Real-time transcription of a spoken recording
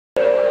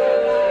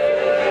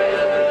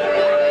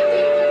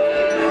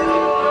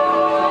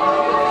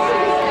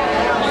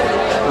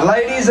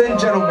Ladies and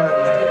gentlemen, a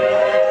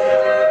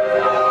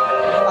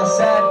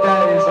sad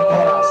day is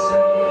upon us.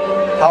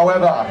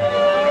 However,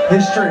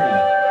 history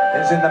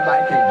is in the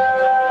making.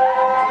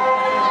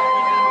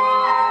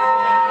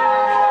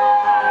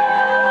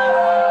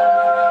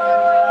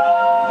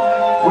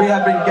 We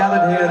have been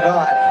gathered here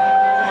tonight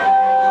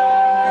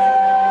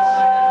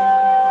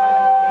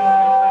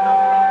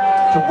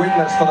to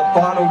witness for the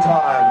final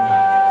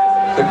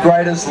time the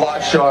greatest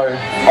live show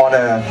on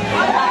earth.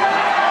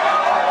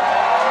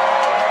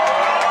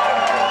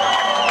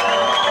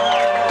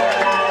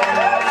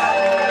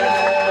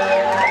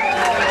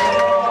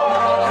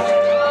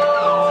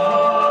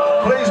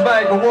 Please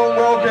make a warm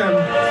welcome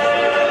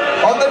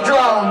on the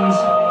drums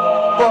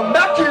for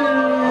Mackie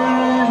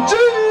G,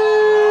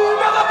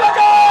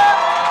 motherfucker!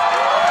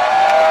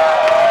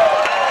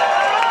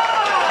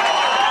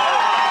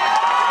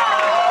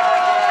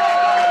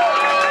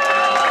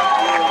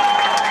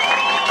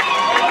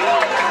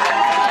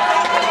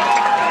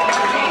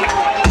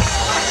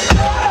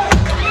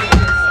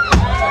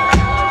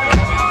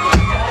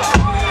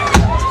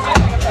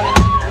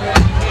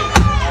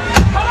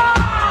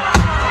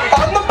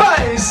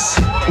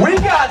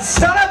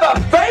 Son of a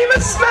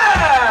famous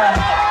man!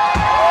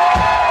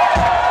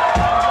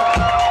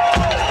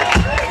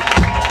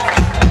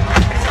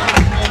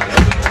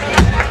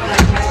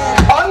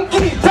 On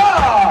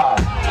guitar,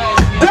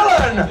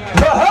 Dylan,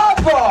 the Herb,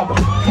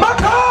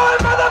 McCoy,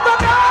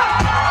 motherfucker!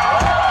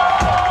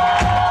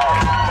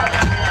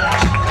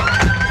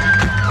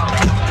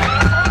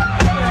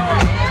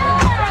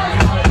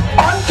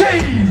 On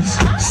keys,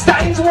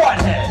 Stains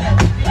Whitehead.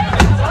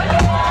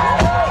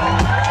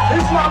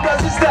 Whose mum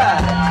does his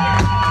dad?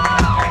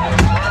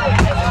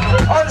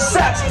 On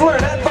sax,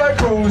 flute and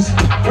vocals,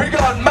 we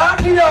got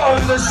Marky O,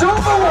 the Silver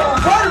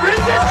Wolf,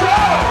 Pontius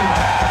Pilate.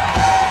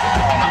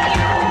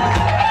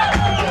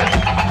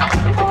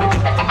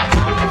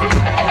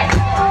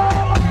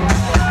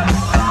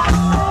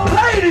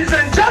 Ladies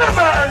and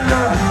gentlemen,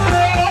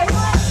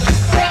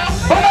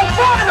 for the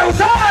final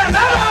time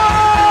ever,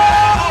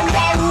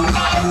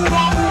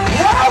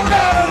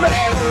 welcome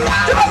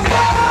to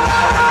Pornland!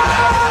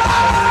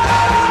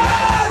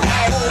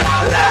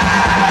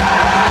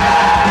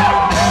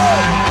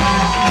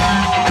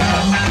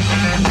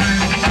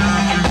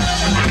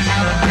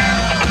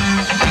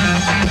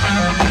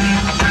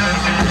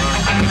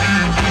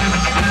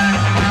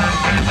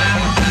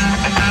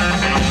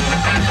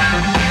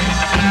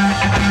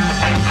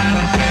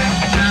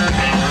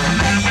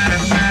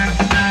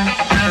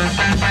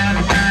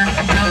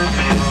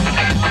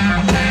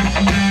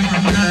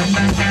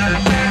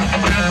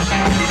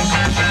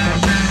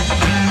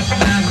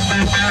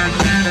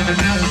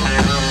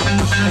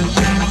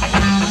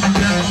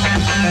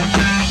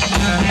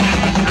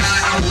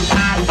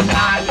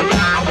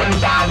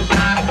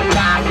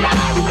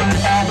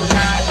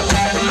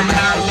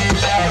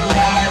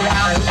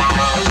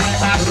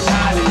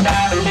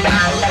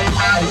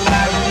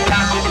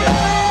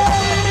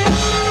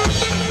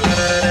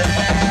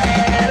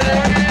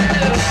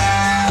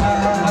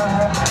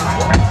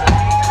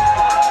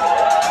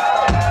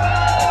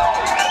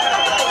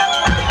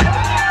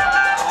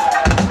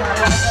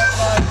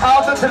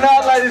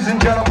 Tonight, ladies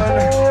and gentlemen,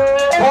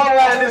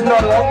 Pornland is no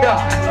longer.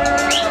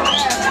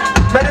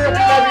 Many of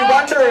you may be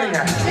wondering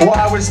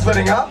why we're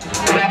splitting up.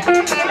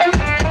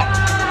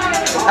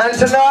 And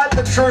tonight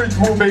the truth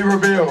will be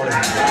revealed.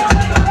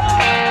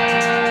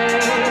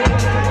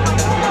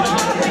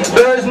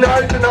 There is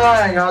no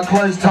denying our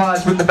close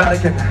ties with the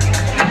Vatican.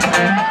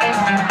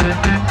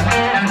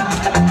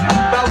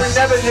 But we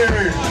never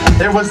knew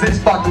it was this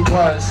fucking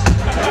close.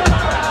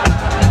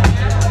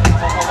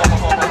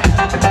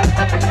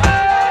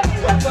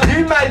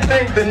 You may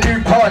think the new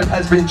Pope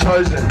has been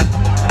chosen,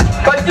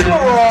 but you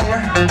are wrong.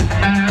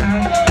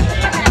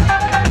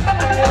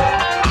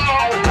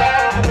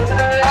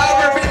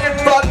 Our revered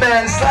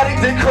frontman, Slatty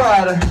D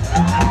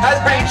has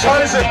been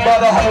chosen by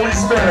the Holy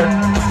Spirit.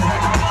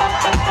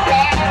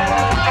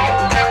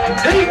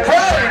 He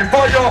prayed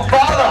for your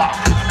father.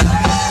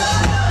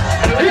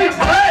 He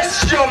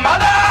blessed your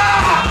mother.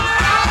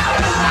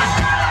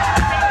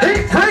 He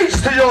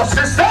preached to your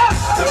sister.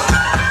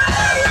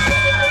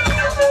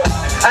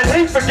 And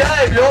he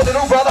forgave your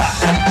little brother.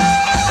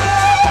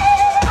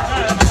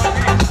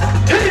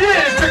 He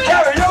is the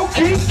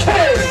karaoke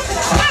king.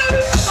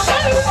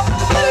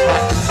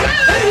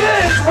 He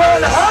is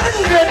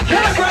 100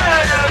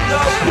 kilograms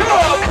of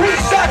pure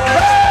pizza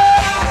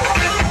crab.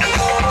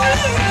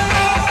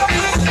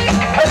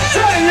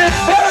 Australia's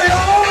very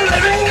own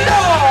living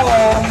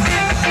dog.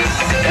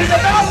 He's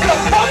about to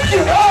fuck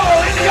you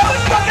all in your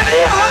fucking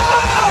ear.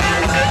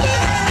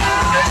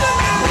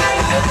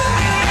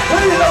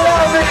 Please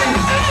allow me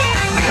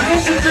to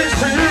introduce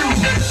to you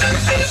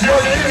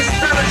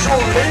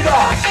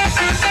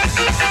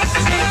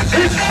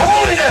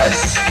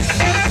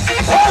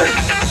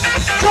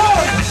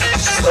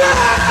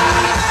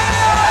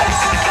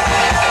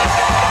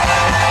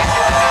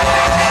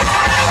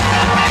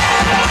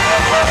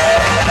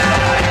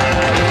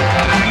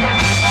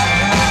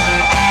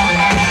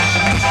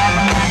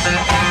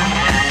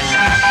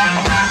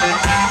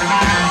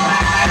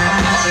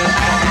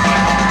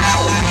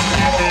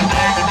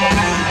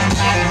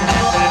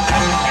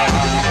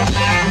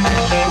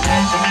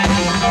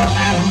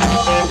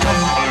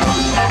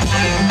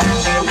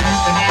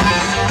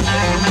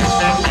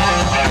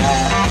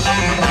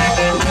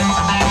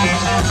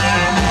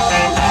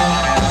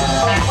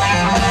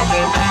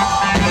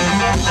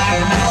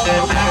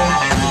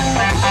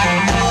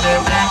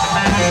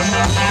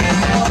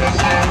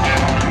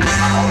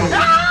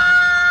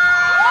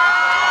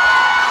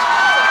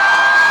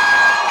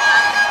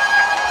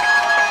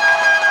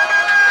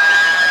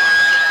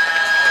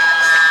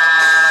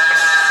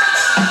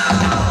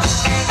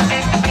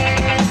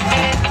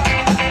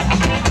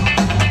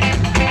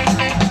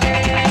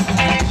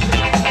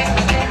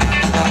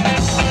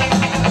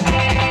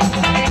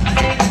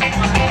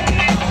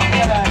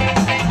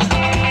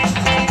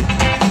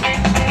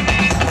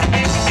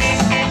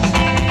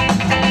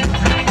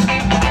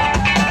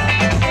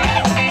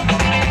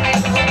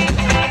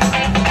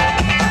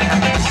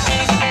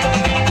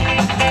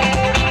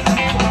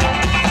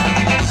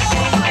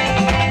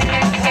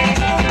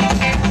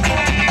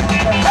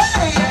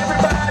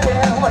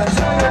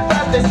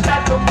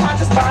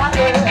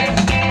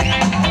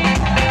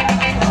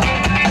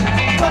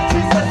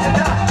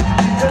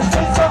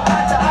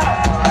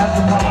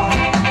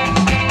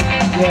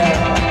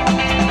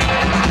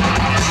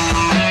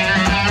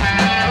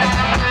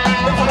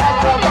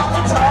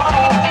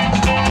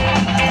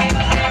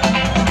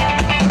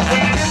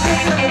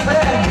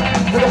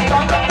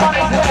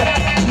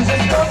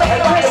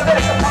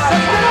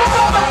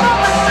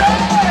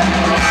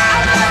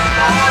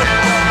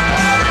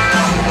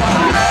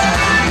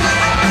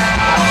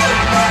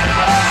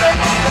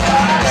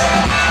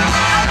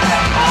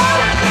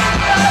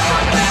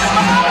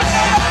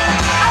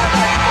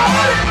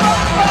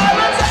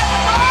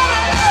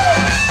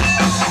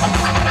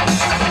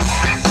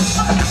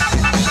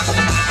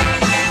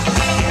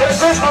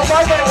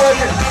my mic ain't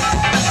working.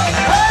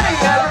 Hey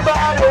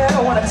everybody,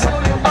 I wanna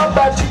tell you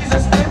about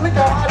Jesus in the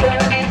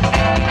garden.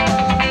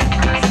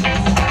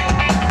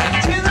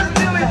 Jesus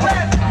till he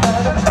went,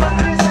 the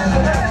countries and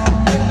the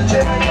land in the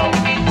jail.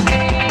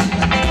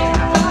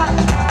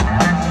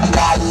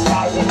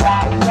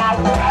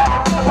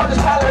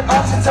 Pontius Pilate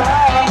on the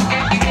time.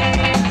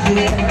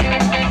 Yeah.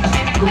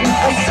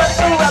 And set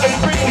the rabbit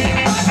free.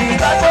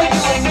 He's like for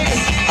you and me.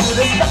 Do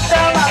the stuff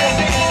down on his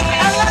feet.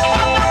 And let's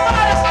walk the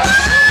bodies.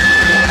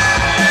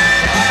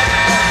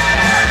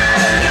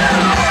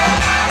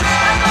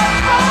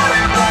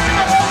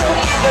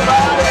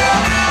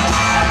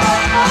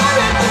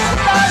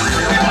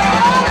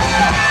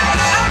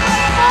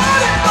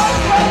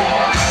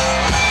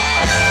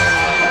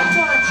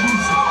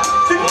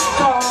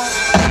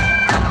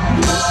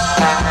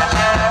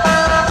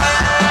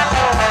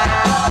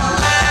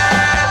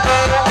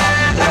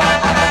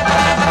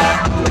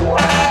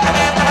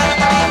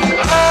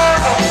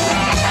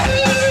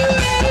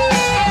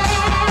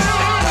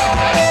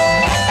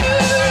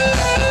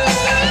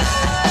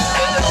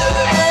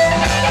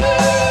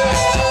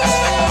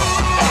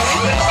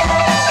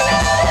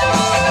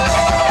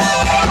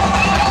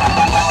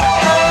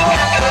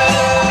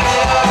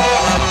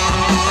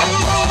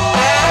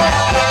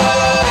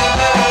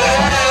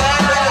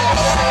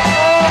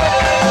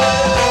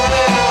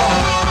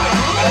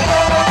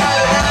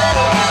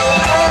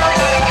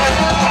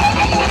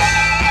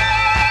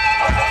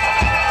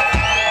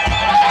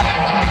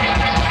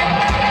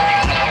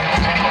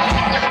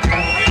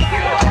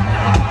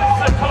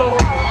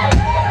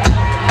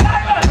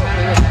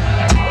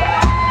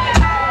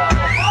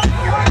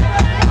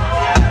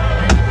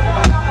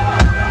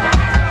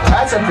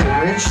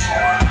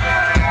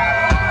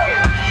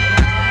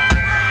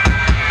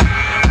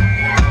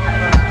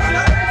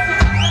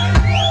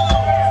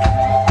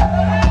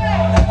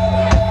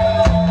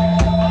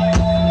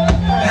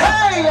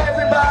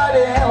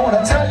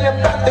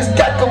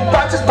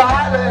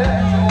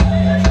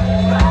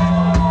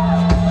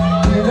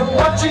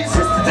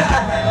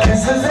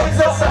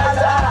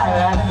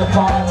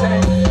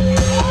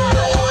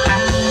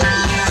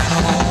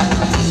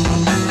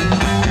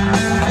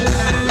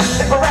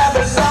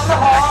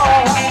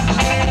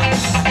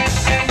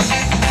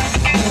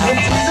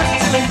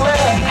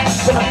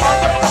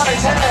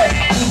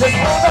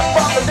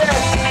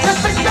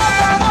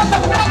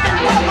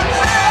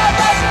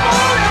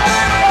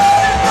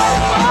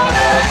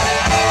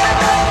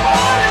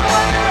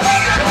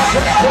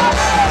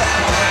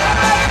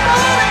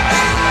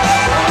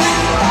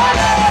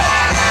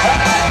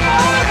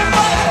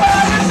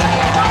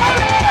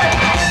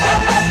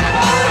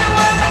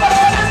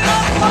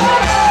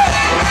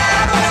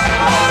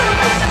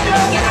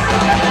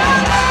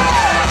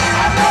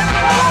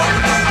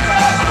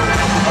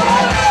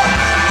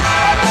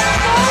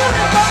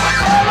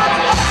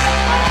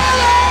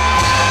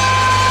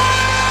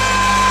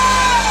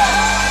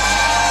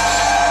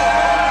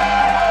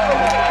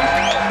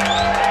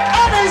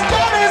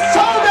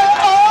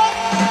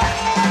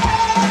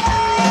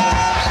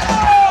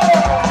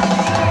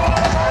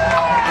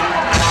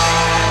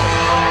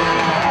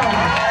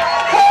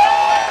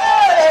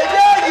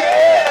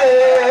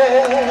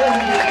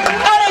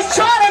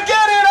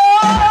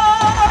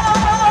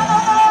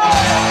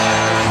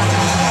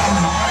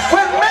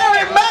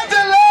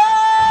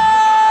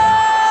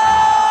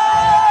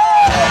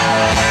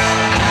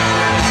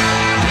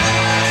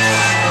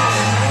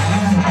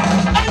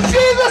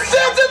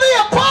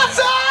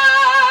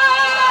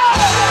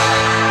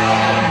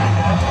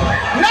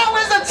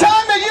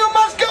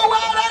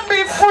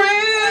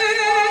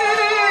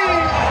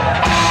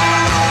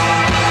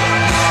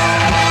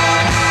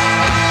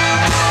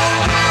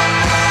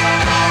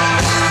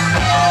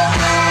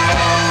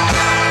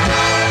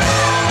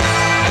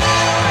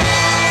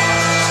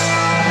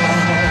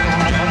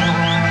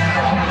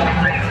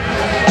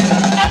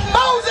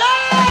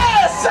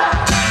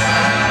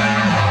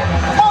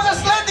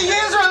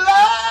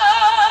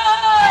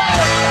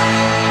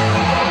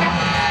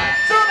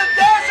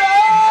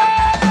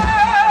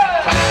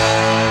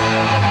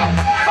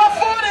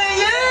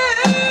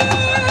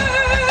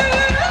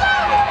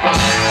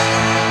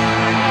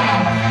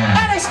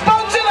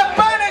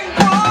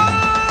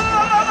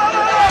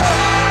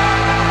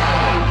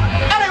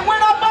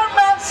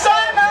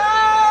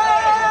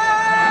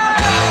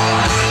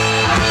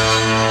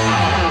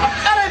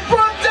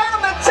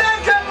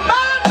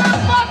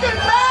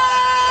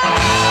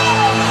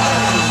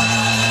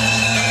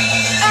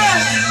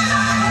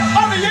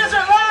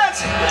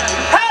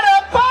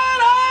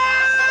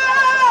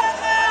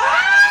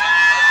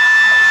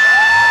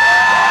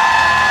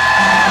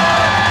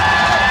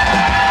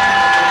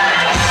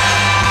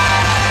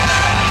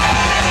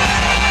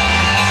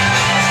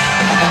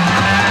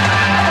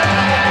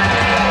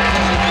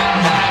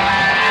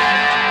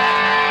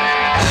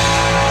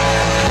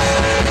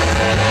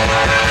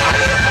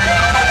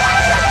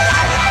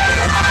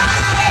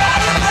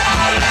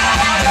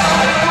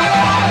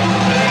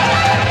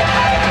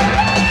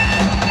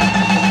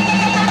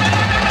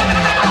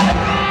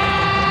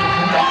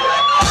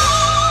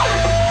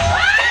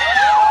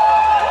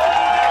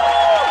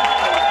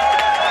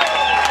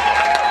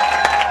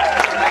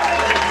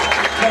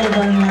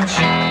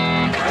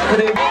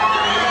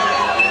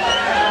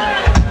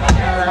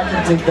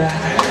 dig that.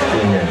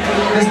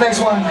 This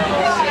next one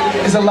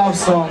is a love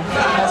song.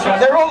 That's right,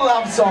 they're all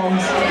love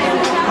songs.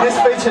 This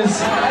features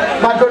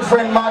my good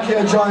friend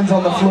Markio Jones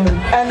on the flute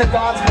and the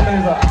dance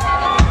maneuver.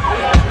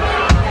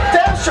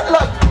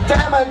 Look,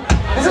 damn it,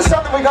 this is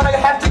something we're gonna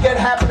have to get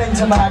happening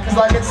tonight, because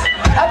like it's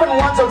happened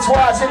once or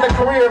twice in the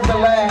career of the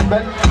land,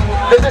 but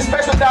there's a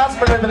special dance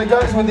maneuver that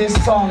goes with this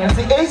song. It's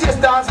the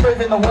easiest dance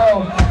move in the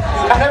world,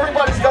 and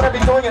everybody's got to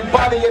be doing it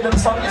by the end of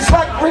the song. It's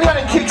like really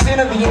only kicks in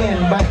at the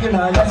end, but you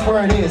know, that's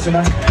where it is, you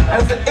know. And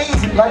it's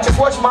easy, like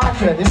just watch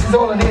Markio, this is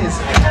all it is.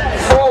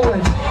 Forward,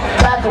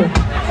 backward,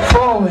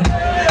 forward,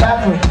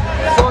 backward,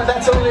 forward,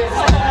 that's all it is.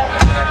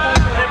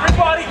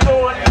 Everybody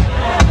do it.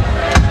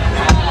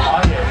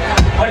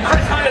 Like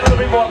Chris, can get a little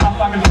bit more of my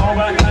fucking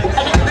fallback, mate.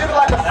 And you can do it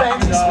like a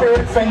fancy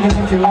spirit fingers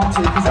if you want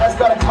to, because that's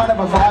got a kind of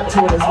a vibe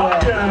to it as well.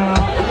 Oh, yeah.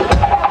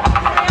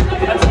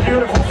 That's a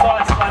beautiful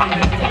sight, Slatty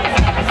D.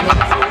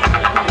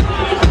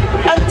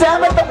 And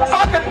damn it, the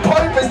fucking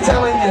Pope is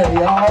telling you,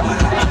 y'all.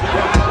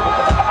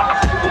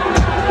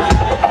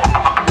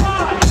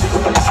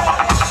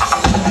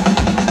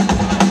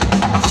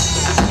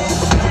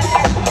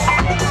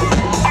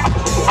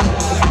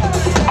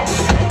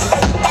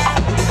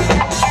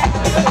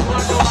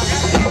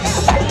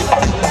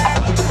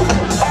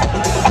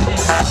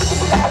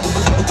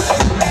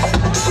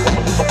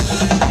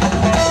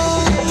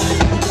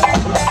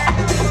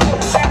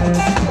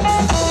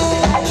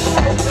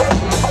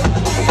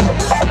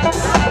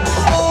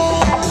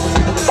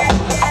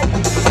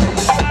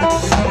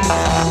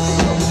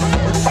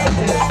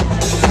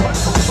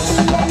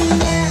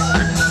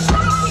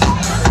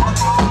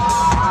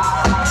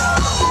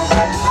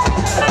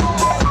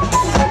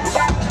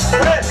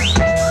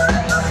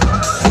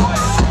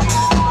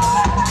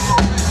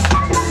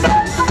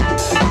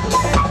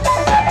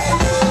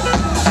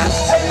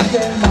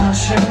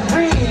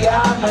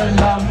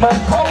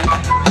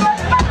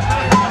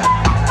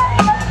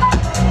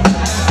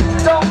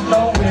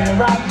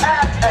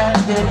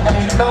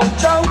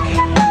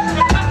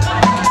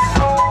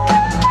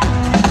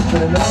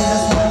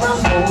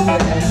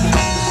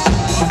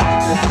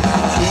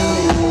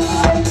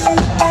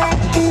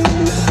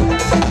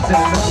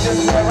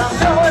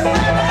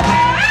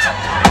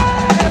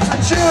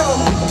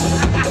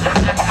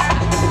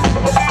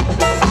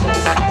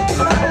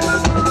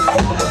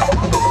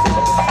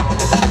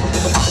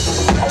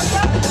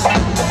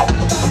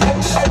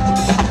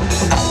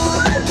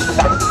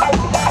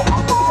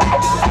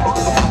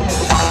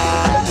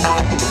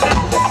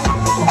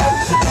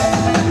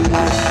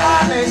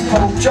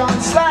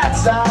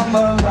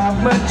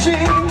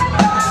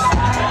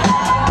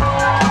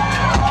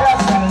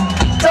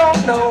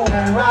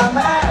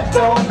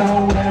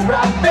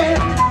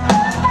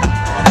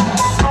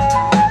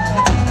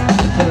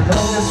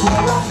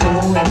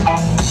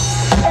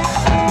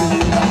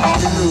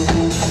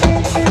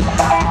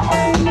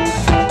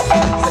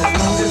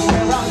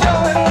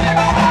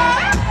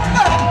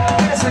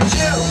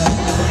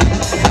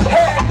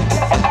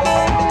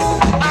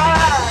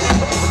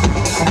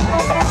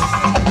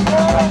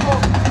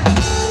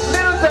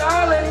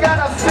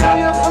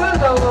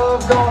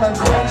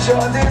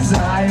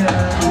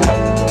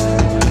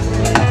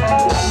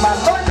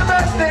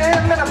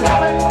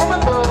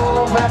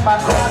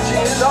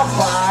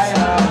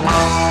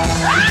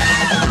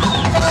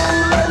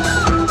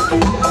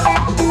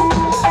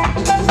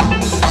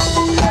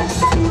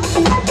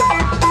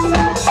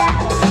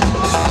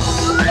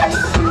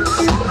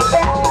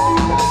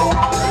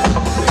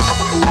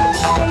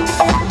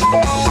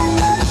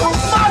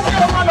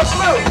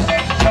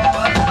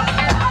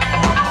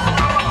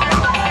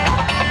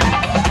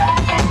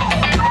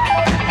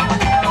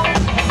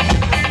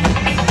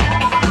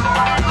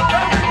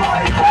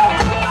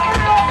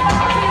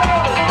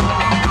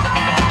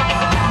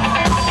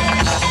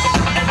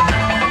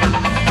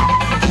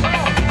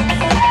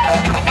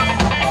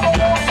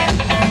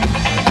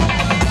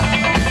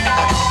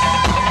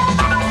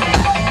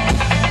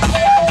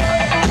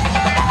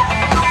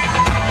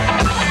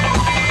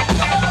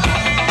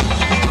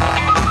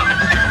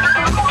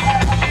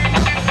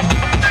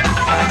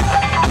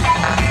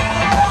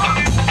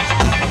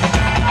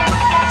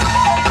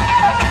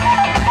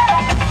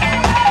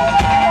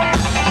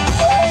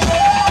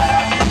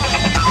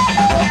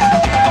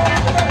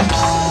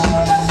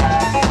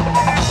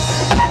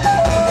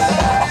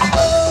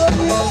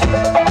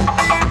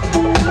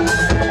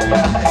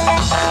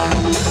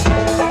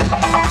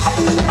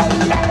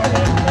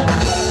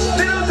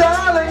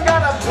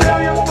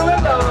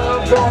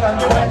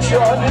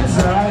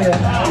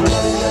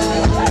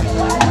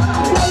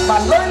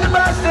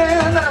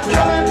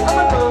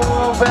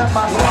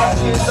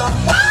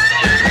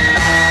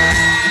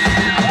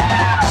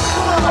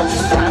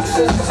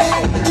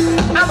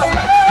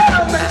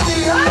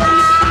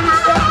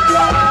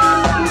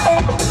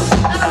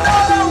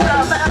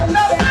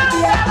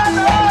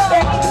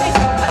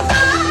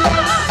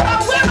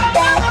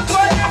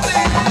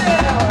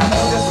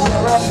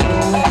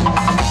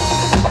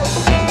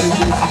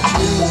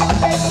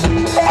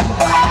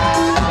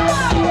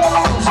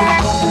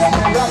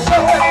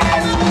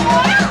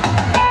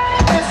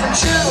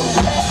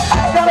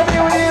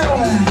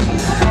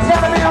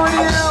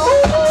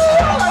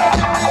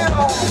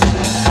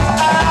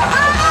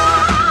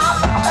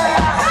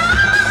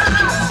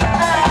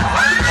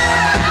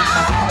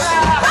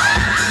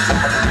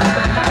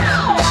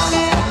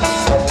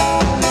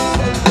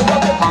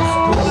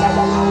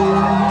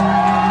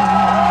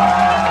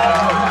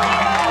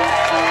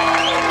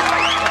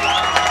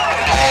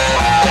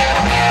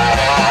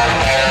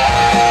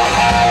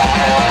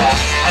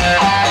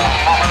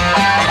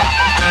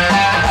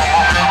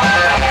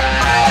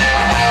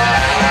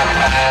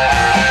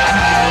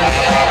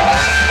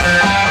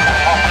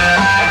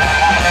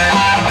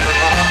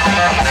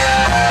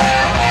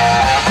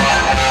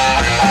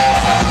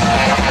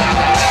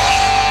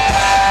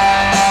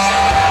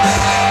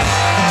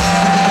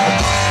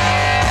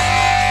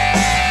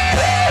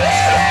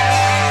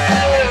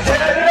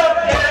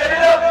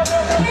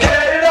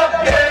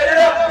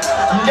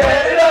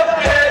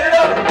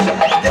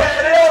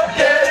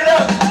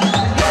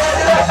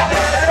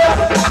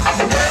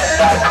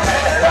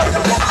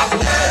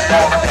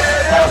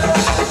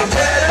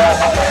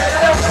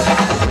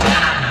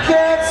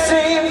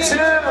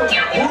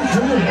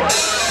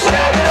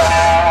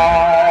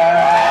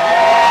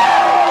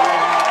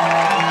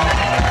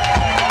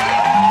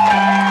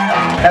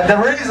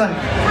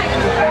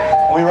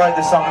 reason we wrote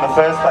this song in the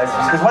first place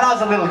was because when I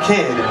was a little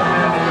kid,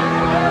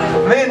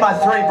 me and my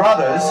three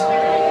brothers,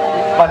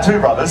 my two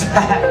brothers.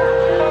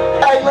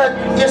 Hey, look,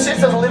 your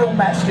sister's a little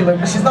masculine,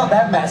 but she's not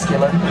that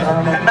masculine.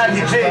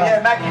 Mackie G,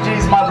 yeah, Mackie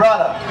G's my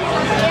brother.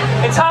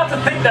 It's hard to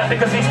think that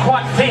because he's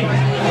quite thin.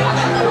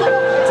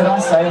 Did I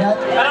say that?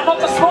 And I'm not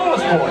the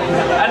smallest boy.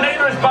 And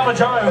neither is Bubba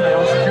Joe over there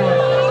on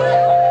security.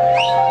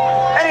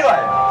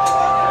 Anyway,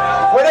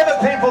 whenever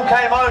people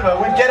came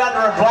over, we'd get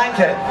under a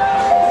blanket.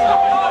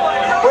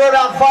 We were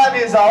about 5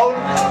 years old,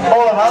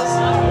 all of us.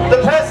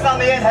 The person on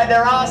the end had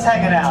their ass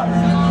hanging out.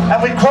 And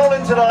we'd crawl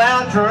into the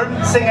lounge room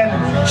singing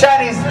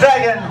Chinese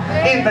dragon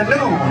in the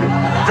nude.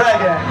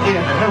 Dragon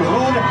in the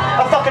nude.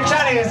 A fucking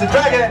Chinese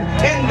dragon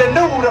in the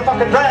nude. A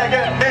fucking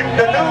dragon in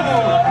the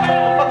nude.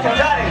 Fucking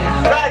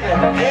Chinese dragon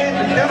in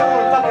the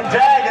nude. Fucking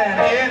dragon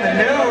in the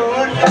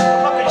nude.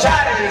 Fucking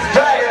Chinese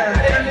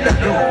dragon in the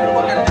nude.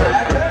 Fucking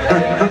dragon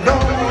in the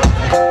nude.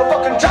 A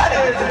fucking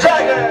Chinese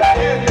dragon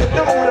in the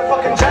nude. A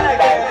fucking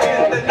dragon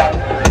in the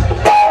nude.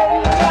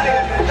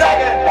 Chinese dragon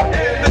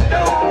in the nude.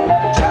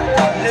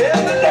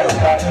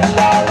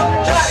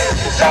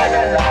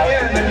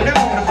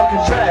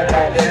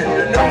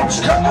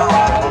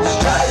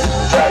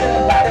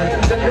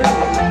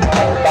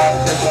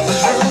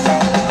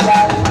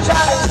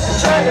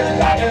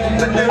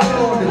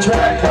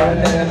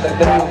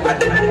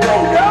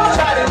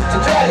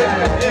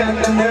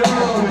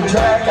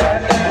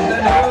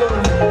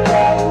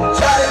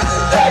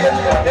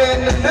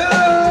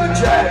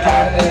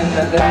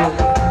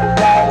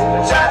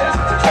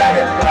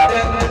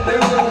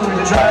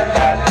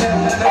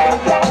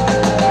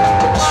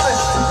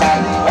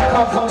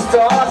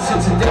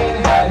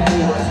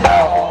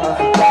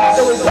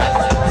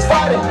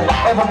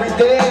 Every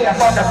day I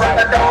fucking run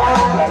the door.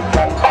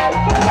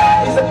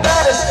 He's the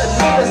baddest, the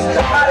meanest,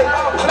 the mighty,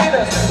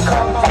 cleanest.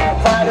 Come from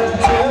fighting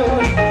too.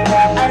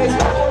 And he's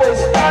always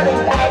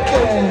fighting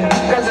naked.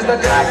 Cause it's the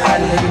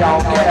dragon, he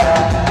don't care.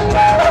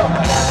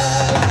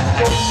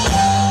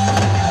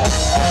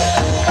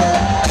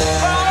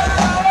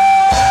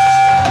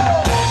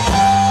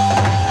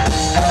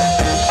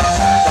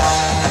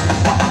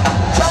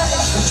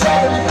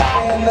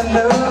 In the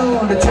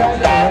nude, the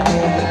dragon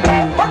in the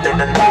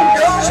nude.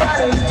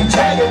 Chinese the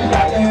dragon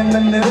in the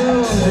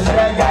nude, the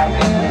dragon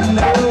in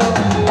the nude.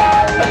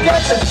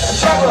 Against it, the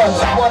troublers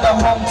want a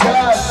home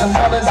turf. The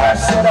mothers have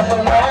set up a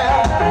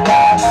land.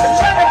 The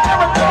dragon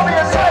territory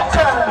is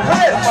lifetime.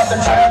 But the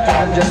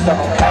dragon just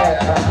don't care.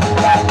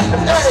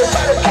 If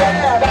anybody can,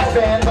 that's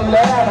been the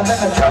land. And then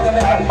the dragon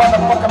is a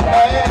motherfucking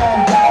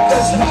man.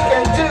 Cause he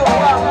can do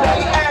what me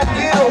and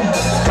you.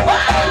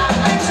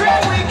 I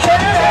dream we can.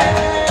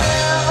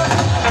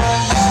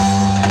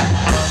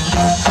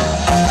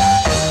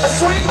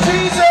 Sweet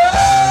Jesus!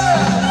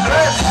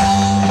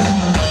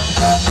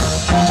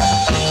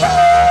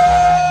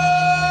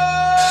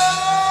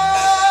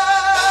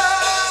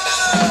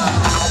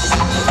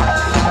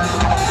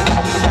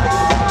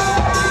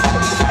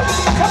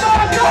 Come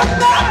on, go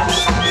nuts!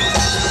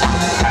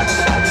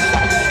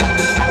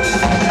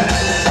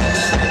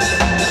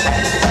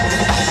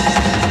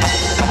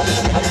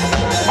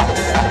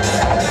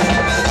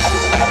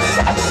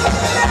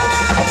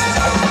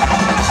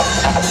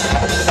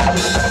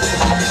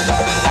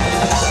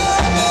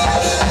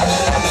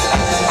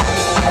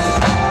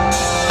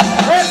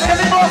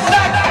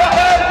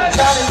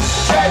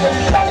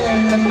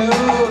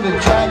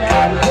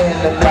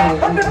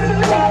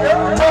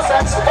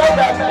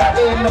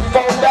 In the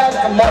fullback,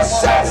 the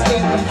mustache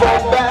in the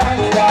fullback.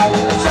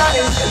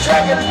 Chinese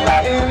dragon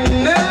in the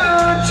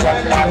nude,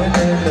 dragon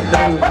in the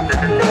nude.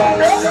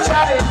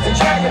 Chinese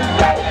dragon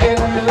in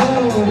the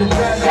nude,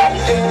 dragon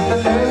in the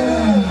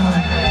nude.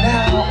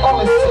 Now all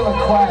is still and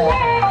quiet.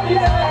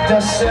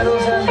 Dust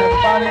settles and their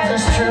bodies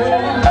is true.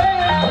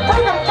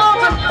 Bring them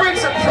bones and bring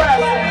some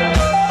press.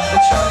 The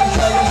Chinese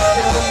dragon is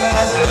still the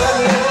master.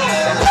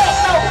 There's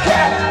no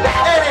cat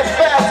any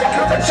faster,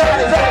 cause the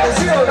Chinese dragon is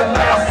still the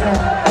master.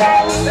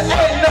 There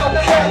ain't no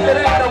cat that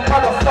ain't no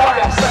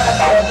motherfucking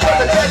faster, but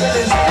the dragon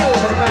is still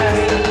the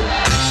master.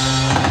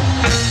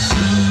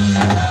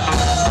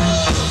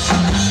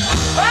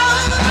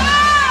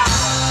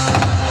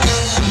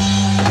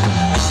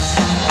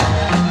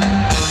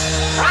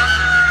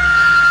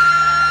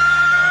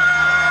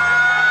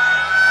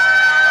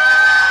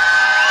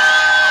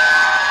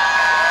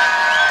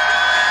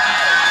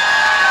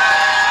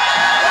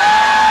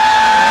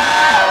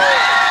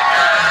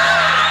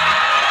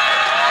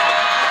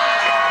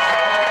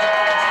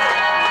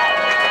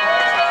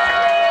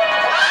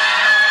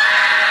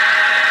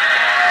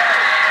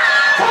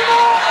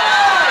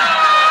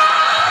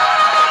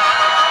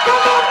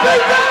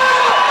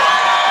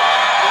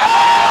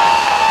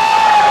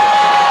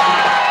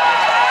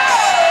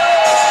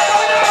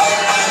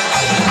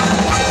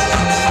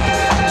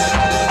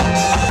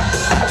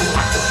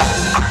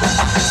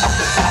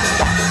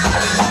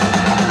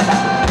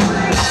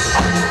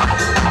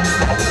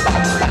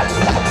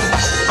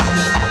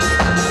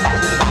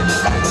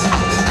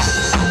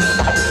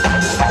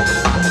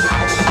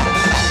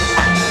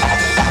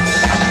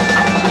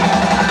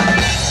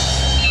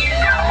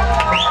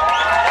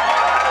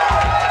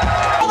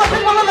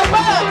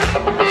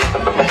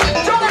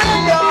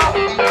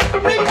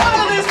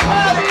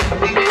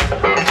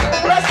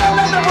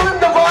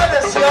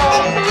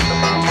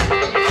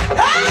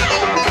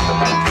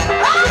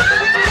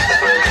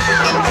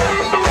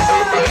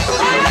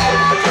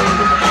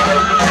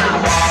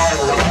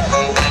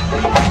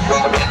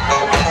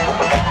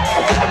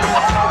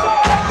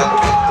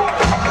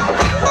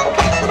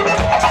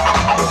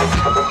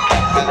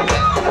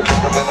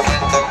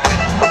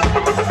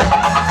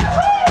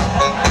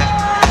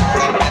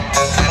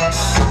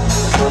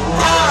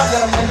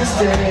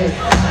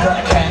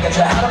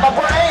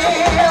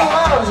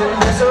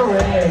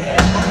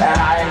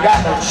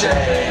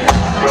 say.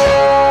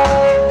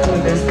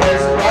 Could this be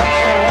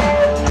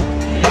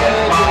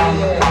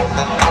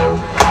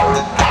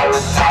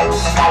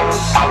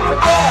Seduction?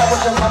 Forget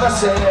what your mother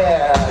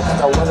said,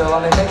 'cause I wasn't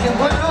running